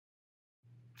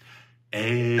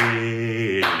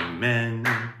Amen.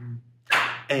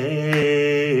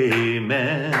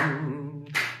 Amen.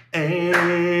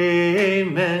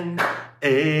 Amen.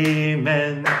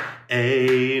 Amen.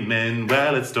 Amen.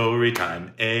 Well, it's story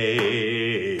time.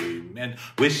 Amen.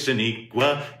 With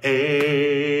Shaneequa.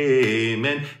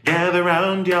 Amen. Gather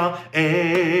round, y'all.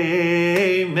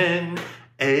 Amen.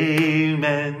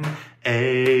 Amen.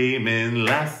 Amen.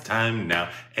 Last time now.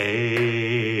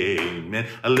 Amen.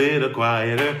 A little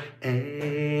quieter.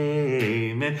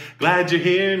 Amen. Glad you're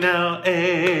here now.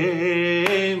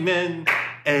 Amen.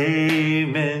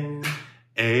 Amen.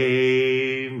 Amen.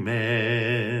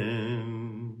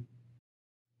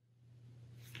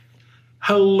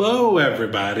 Hello,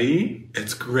 everybody.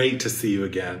 It's great to see you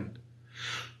again.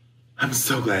 I'm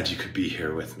so glad you could be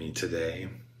here with me today.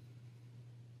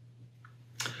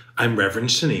 I'm Reverend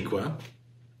Shaneequa.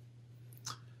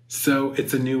 So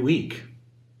it's a new week.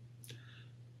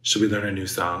 Should we learn a new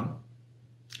song?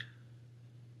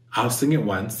 I'll sing it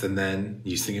once and then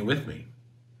you sing it with me.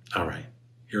 All right,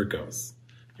 here it goes.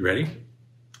 You ready?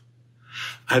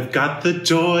 I've got the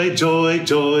joy, joy,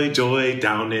 joy, joy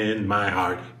down in my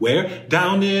heart. Where?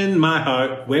 Down in my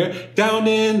heart. Where? Down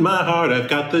in my heart. I've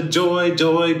got the joy,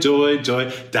 joy, joy,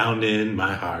 joy down in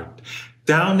my heart.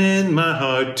 Down in my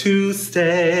heart to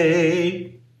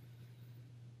stay.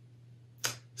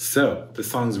 So the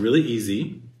song's really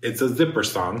easy. It's a zipper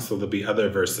song, so there'll be other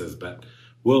verses, but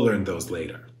we'll learn those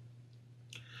later.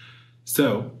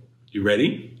 So, you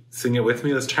ready? Sing it with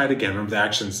me. Let's try it again. Remember the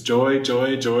actions. Joy,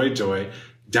 joy, joy, joy,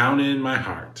 down in my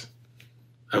heart.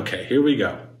 Okay, here we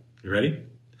go. You ready?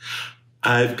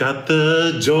 I've got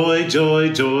the joy, joy,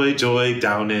 joy, joy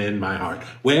down in my heart.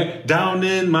 Where? Down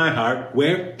in my heart.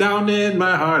 Where? Down in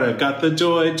my heart. I've got the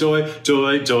joy, joy,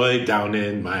 joy, joy down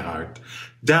in my heart.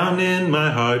 Down in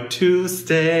my heart to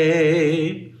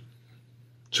stay.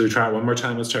 Should we try it one more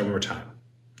time? Let's try it one more time.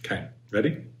 Okay,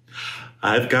 ready?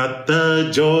 I've got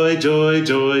the joy, joy,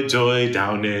 joy, joy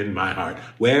down in my heart.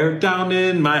 Where? Down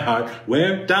in my heart.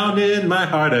 Where? Down in my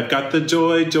heart. I've got the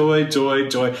joy, joy, joy,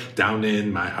 joy down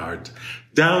in my heart.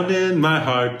 Down in my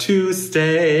heart to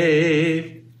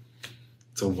stay.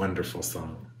 It's a wonderful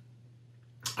song.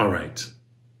 All right,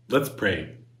 let's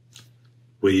pray.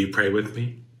 Will you pray with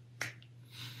me?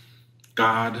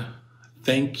 God,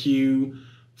 thank you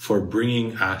for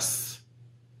bringing us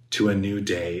to a new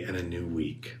day and a new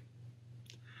week.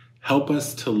 Help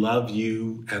us to love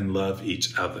you and love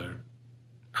each other.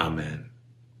 Amen.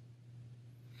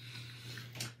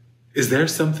 Is there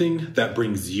something that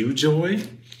brings you joy?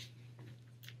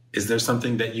 Is there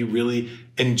something that you really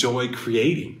enjoy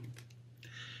creating?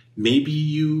 Maybe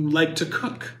you like to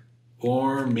cook,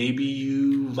 or maybe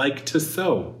you like to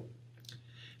sew.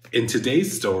 In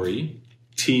today's story,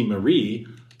 T. Marie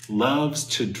loves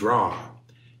to draw,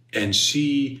 and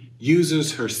she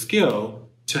uses her skill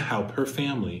to help her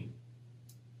family.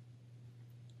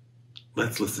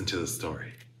 Let's listen to the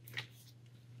story.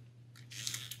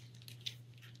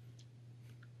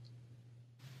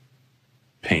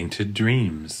 Painted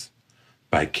Dreams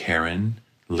by Karen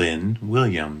Lynn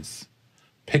Williams.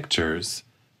 Pictures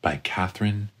by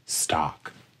Catherine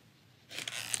Stock.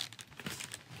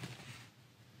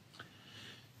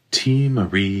 T.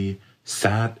 Marie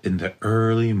sat in the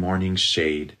early morning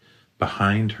shade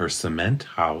behind her cement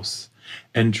house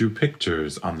and drew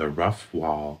pictures on the rough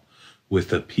wall.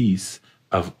 With a piece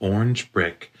of orange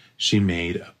brick, she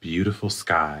made a beautiful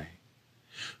sky.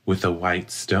 With a white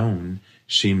stone,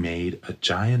 she made a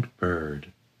giant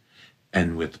bird.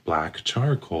 And with black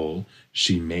charcoal,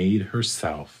 she made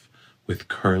herself with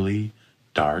curly,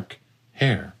 dark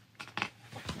hair.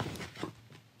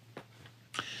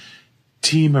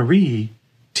 T. Marie,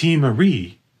 T.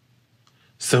 Marie,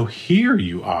 so here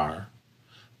you are.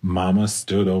 Mama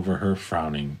stood over her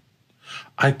frowning.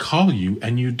 I call you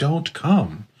and you don't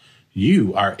come.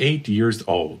 You are 8 years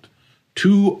old,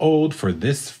 too old for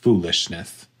this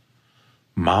foolishness.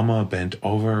 Mama bent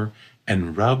over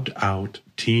and rubbed out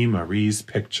T. Marie's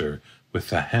picture with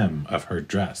the hem of her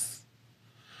dress.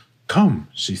 Come,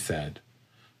 she said.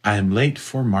 I am late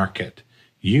for market.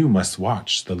 You must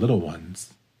watch the little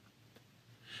ones.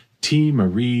 T.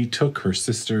 Marie took her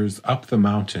sisters up the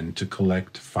mountain to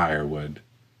collect firewood.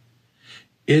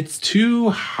 It's too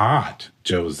hot,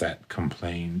 Josette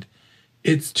complained.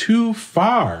 It's too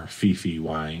far, Fifi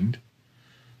whined.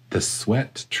 The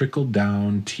sweat trickled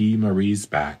down T. Marie's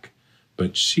back,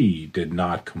 but she did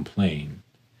not complain.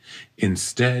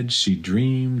 Instead, she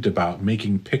dreamed about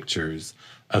making pictures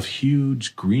of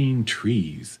huge green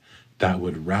trees that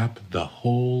would wrap the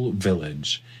whole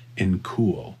village in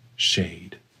cool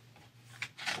shade.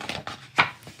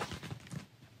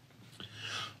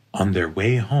 On their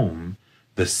way home,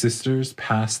 the sisters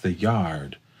passed the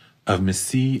yard of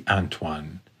Monsieur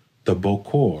Antoine, the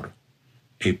Beaucourt,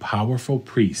 a powerful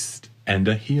priest and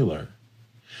a healer.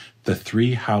 The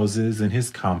 3 houses in his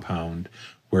compound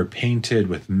were painted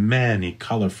with many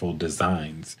colorful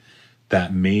designs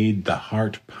that made the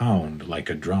heart pound like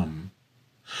a drum.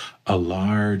 A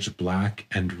large black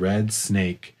and red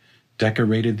snake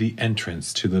decorated the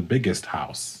entrance to the biggest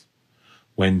house.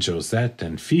 When Josette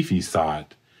and Fifi saw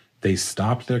it, they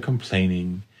stopped their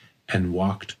complaining and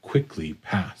walked quickly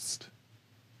past.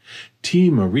 Tea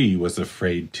Marie was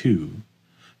afraid too,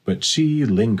 but she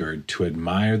lingered to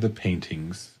admire the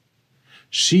paintings.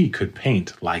 She could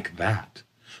paint like that.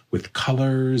 With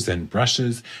colors and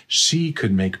brushes, she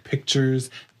could make pictures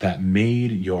that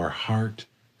made your heart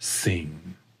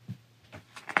sing.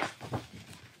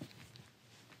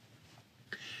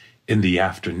 In the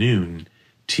afternoon,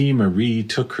 Tea Marie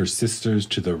took her sisters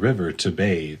to the river to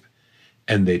bathe,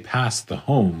 and they passed the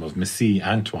home of Monsieur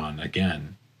Antoine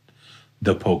again.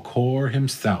 The Beaucourt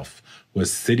himself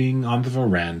was sitting on the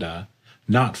veranda,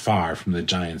 not far from the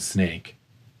giant snake.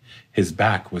 His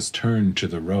back was turned to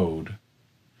the road.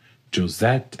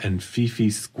 Josette and Fifi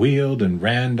squealed and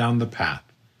ran down the path,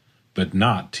 but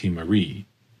not Tea Marie.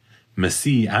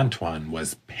 Monsieur Antoine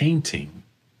was painting.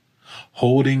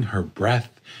 Holding her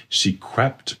breath, she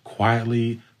crept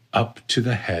quietly up to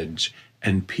the hedge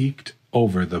and peeked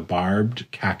over the barbed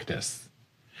cactus.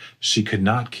 She could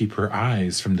not keep her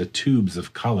eyes from the tubes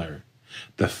of color,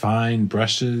 the fine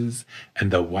brushes, and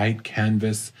the white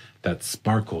canvas that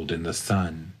sparkled in the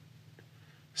sun.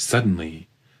 Suddenly,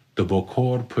 the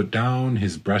Beaucourt put down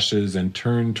his brushes and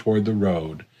turned toward the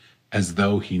road, as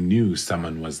though he knew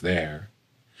someone was there.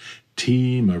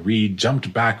 Tea Marie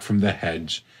jumped back from the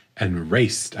hedge and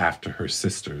raced after her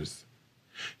sisters.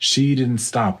 She didn't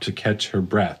stop to catch her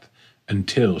breath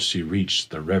until she reached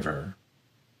the river.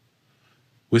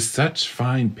 With such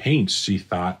fine paints, she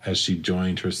thought as she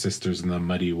joined her sisters in the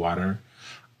muddy water,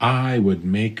 I would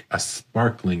make a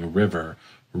sparkling river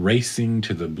racing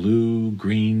to the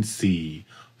blue-green sea,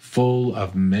 full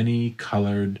of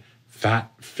many-colored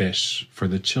fat fish for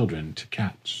the children to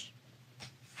catch.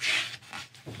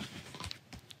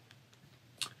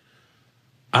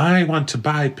 I want to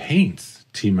buy paints,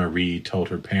 Tea Marie told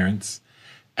her parents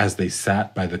as they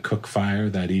sat by the cook fire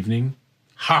that evening.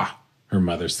 Ha, her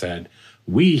mother said,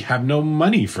 we have no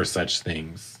money for such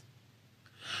things.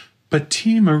 But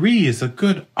Tea Marie is a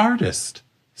good artist,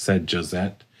 said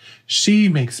Josette. She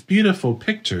makes beautiful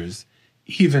pictures,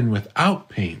 even without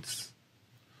paints.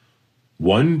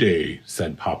 One day,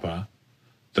 said Papa,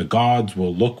 the gods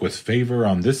will look with favor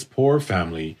on this poor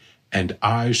family, and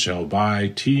I shall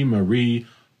buy Tea Marie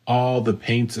all the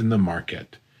paints in the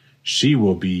market. She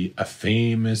will be a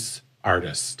famous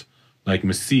artist, like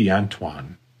Monsieur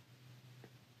Antoine.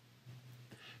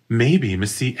 Maybe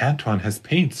Monsieur Antoine has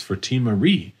paints for Tea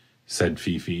Marie, said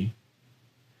Fifi.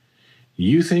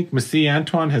 You think Monsieur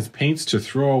Antoine has paints to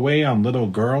throw away on little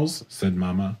girls? Said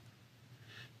Mama.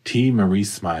 Tea Marie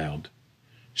smiled.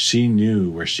 She knew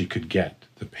where she could get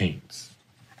the paints.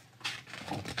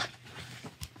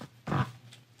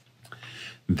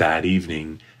 That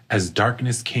evening, as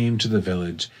darkness came to the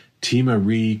village, Tea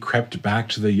Marie crept back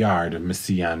to the yard of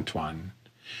Monsieur Antoine.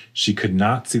 She could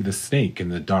not see the snake in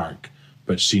the dark,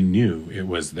 but she knew it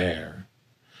was there.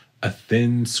 A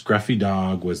thin, scruffy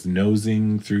dog was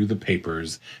nosing through the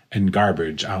papers and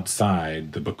garbage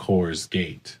outside the Beaucourt's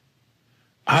gate.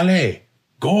 Allez,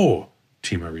 go,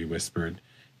 Tea Marie whispered,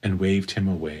 and waved him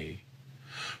away.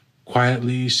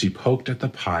 Quietly she poked at the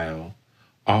pile,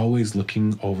 always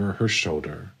looking over her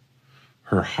shoulder.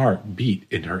 Her heart beat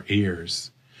in her ears.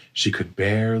 She could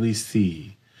barely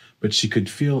see, but she could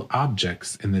feel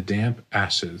objects in the damp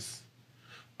ashes.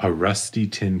 A rusty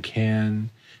tin can,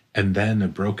 and then a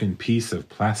broken piece of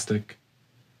plastic.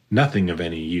 Nothing of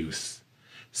any use.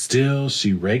 Still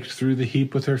she raked through the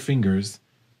heap with her fingers.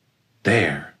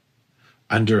 There!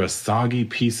 Under a soggy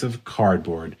piece of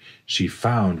cardboard, she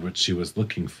found what she was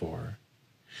looking for.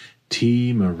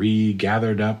 Tea Marie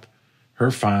gathered up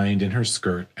her find in her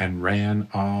skirt and ran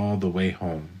all the way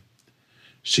home.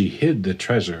 She hid the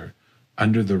treasure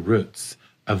under the roots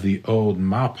of the old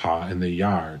mapaw in the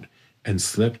yard and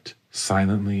slipped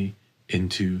silently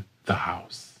into the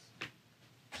house.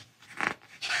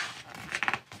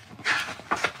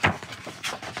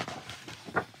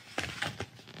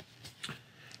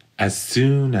 As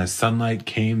soon as sunlight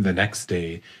came the next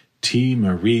day, Tea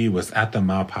Marie was at the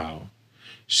mapaw.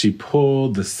 She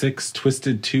pulled the 6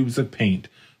 twisted tubes of paint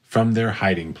from their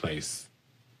hiding place.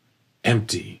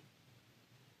 Empty.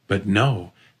 But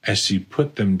no, as she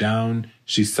put them down,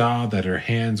 She saw that her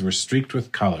hands were streaked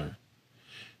with color.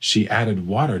 She added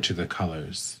water to the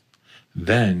colors.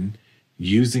 Then,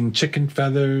 using chicken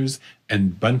feathers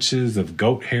and bunches of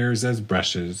goat hairs as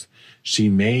brushes, she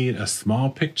made a small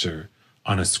picture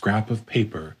on a scrap of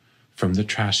paper from the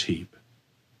trash heap.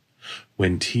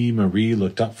 When Tea Marie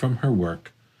looked up from her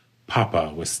work,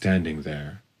 Papa was standing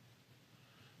there.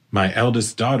 "My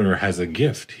eldest daughter has a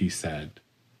gift," he said.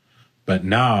 "But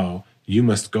now you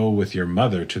must go with your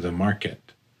mother to the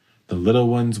market. The little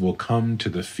ones will come to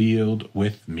the field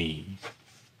with me."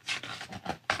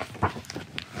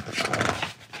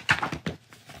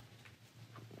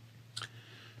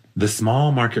 The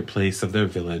small marketplace of their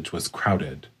village was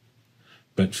crowded,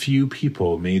 but few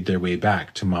people made their way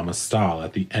back to Mama's stall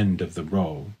at the end of the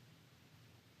row.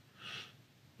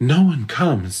 "No one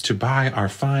comes to buy our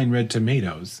fine red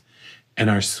tomatoes and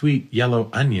our sweet yellow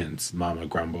onions," Mama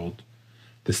grumbled.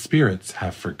 "The spirits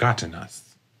have forgotten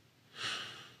us."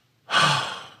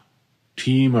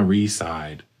 Tea Marie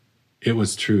sighed. It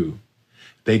was true.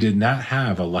 They did not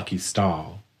have a lucky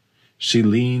stall. She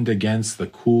leaned against the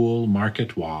cool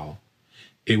market wall.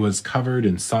 It was covered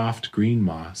in soft green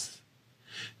moss.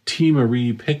 Tea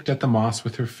Marie picked at the moss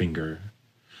with her finger.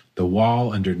 The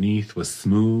wall underneath was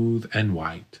smooth and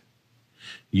white.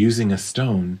 Using a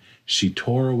stone, she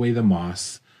tore away the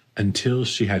moss until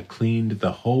she had cleaned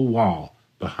the whole wall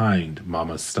behind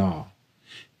Mama's stall.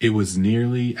 It was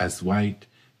nearly as white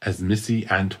as Missy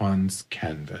Antoine's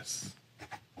canvas.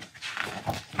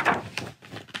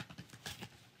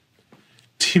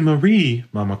 "Tea Marie,"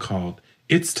 Mama called,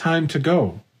 "it's time to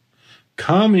go."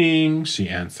 "Coming," she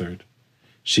answered.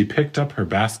 She picked up her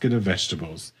basket of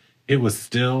vegetables. It was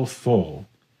still full.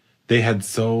 They had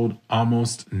sold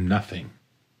almost nothing.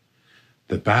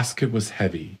 The basket was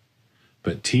heavy,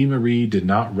 but Tea Marie did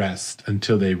not rest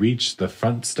until they reached the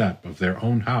front step of their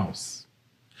own house.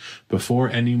 Before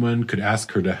anyone could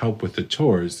ask her to help with the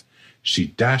chores, she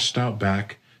dashed out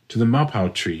back to the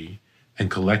mapow tree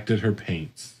and collected her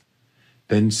paints.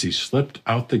 Then she slipped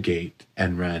out the gate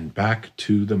and ran back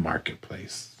to the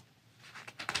marketplace.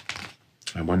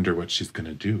 I wonder what she's going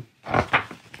to do.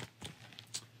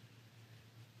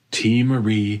 Tea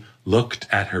Marie looked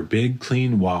at her big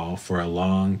clean wall for a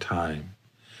long time.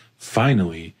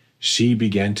 Finally, she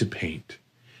began to paint.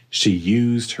 She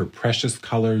used her precious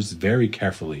colors very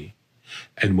carefully,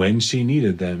 and when she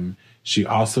needed them, she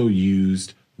also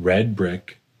used red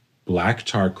brick, black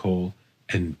charcoal,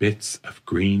 and bits of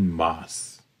green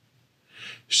moss.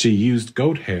 She used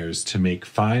goat hairs to make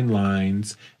fine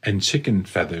lines and chicken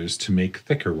feathers to make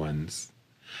thicker ones.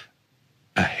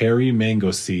 A hairy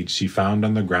mango seed she found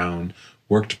on the ground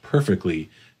worked perfectly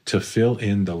to fill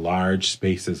in the large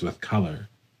spaces with color.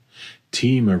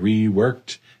 Tea Marie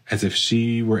worked as if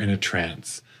she were in a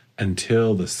trance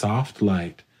until the soft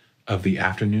light of the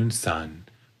afternoon sun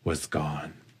was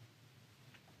gone.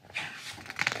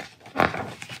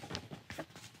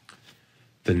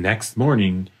 The next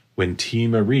morning, when Tea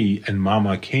Marie and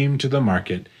Mama came to the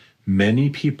market, many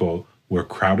people were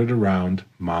crowded around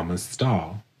Mama's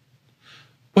stall.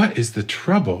 "What is the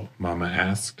trouble?" Mama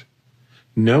asked.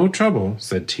 "No trouble,"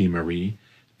 said Tea Marie.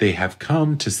 "They have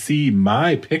come to see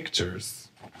my pictures."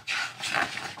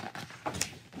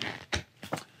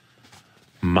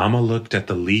 Mama looked at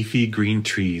the leafy green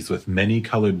trees with many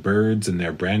colored birds in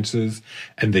their branches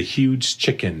and the huge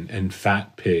chicken and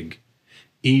fat pig,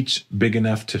 each big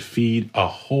enough to feed a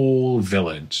whole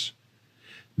village.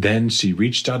 Then she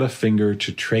reached out a finger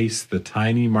to trace the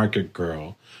tiny market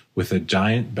girl with a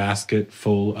giant basket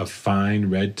full of fine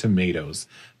red tomatoes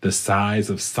the size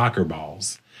of soccer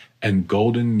balls and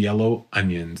golden yellow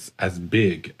onions as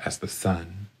big as the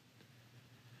sun.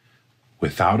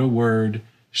 Without a word,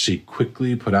 she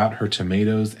quickly put out her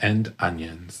tomatoes and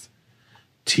onions.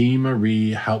 Tea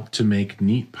Marie helped to make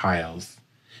neat piles.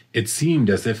 It seemed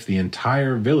as if the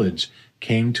entire village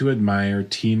came to admire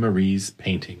Tea Marie's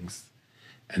paintings.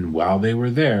 And while they were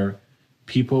there,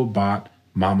 people bought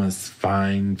Mama's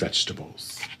fine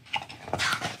vegetables.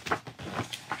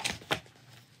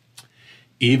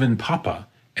 Even Papa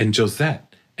and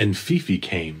Josette and Fifi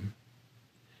came.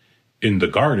 "In the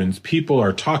gardens, people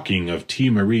are talking of Tea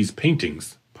Marie's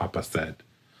paintings," Papa said.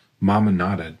 Mama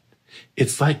nodded.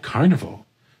 "It's like carnival.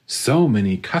 So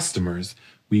many customers,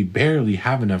 we barely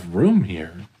have enough room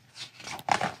here."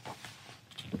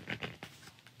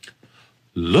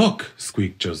 "Look!"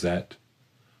 squeaked Josette.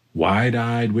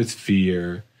 Wide-eyed with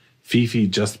fear, Fifi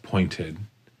just pointed.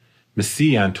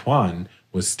 Monsieur Antoine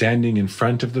was standing in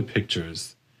front of the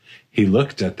pictures. He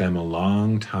looked at them a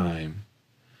long time.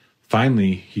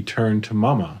 Finally, he turned to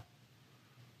Mama.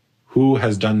 "Who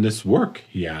has done this work?"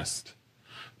 he asked.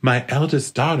 My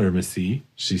eldest daughter, Missy,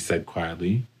 she said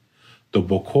quietly. The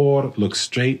Bokor looked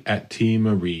straight at Tea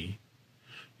Marie.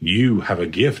 You have a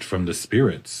gift from the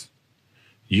spirits.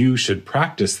 You should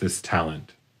practice this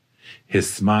talent.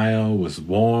 His smile was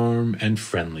warm and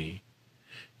friendly.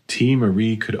 Tea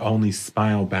Marie could only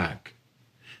smile back.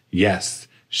 Yes,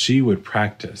 she would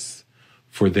practice,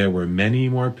 for there were many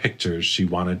more pictures she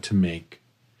wanted to make.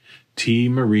 Tea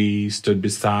Marie stood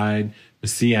beside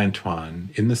Monsieur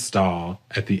Antoine in the stall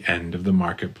at the end of the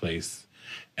marketplace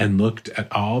and looked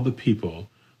at all the people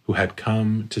who had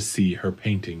come to see her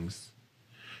paintings.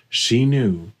 She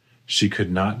knew she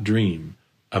could not dream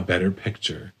a better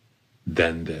picture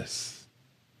than this.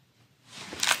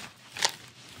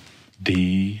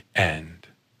 The end.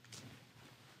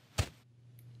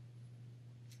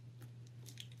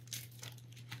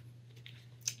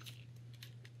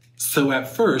 So at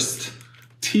first,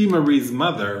 Tea Marie's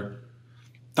mother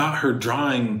thought her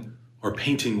drawing or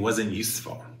painting wasn't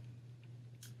useful.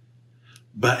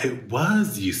 But it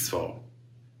was useful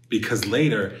because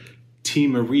later, Tea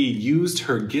Marie used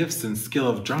her gifts and skill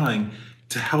of drawing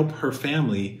to help her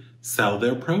family sell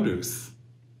their produce.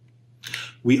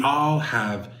 We all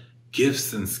have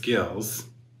gifts and skills.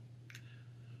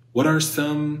 What are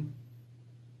some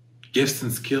gifts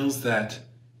and skills that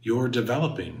you're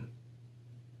developing?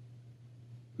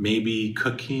 Maybe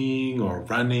cooking or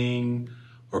running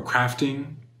or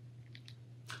crafting.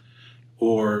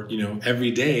 Or,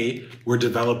 every day we're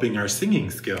developing our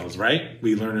singing skills, right?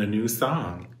 We learn a new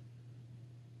song.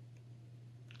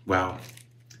 Well,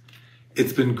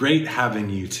 it's been great having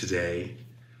you today.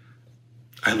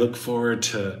 I look forward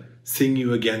to seeing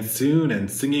you again soon and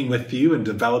singing with you and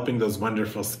developing those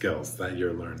wonderful skills that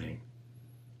you're learning.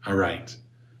 All right,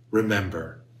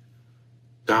 remember,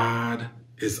 God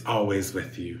is always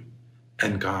with you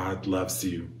and God loves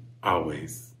you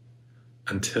always.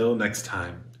 Until next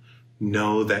time,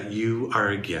 know that you are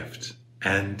a gift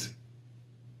and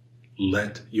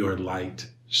let your light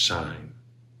shine.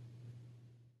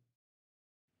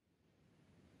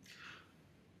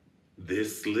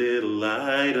 This little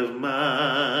light of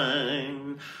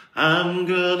mine, I'm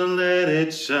gonna let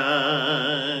it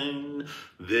shine.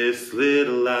 This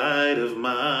little light of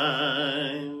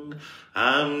mine,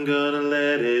 I'm gonna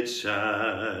let it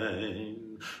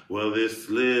shine. Well, this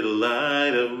little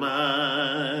light of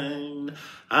mine,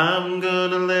 I'm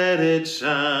gonna let it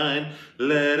shine,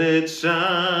 let it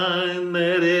shine,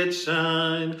 let it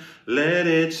shine, let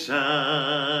it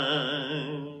shine.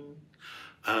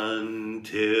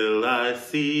 Until I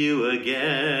see you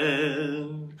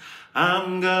again,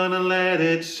 I'm gonna let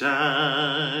it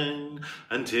shine.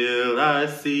 Until I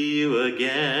see you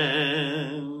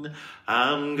again,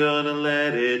 I'm gonna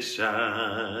let it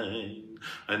shine.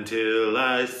 Until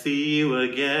I see you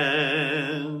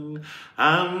again,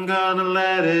 I'm gonna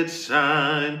let it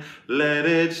shine, let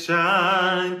it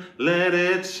shine, let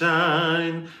it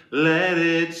shine, let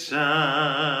it shine.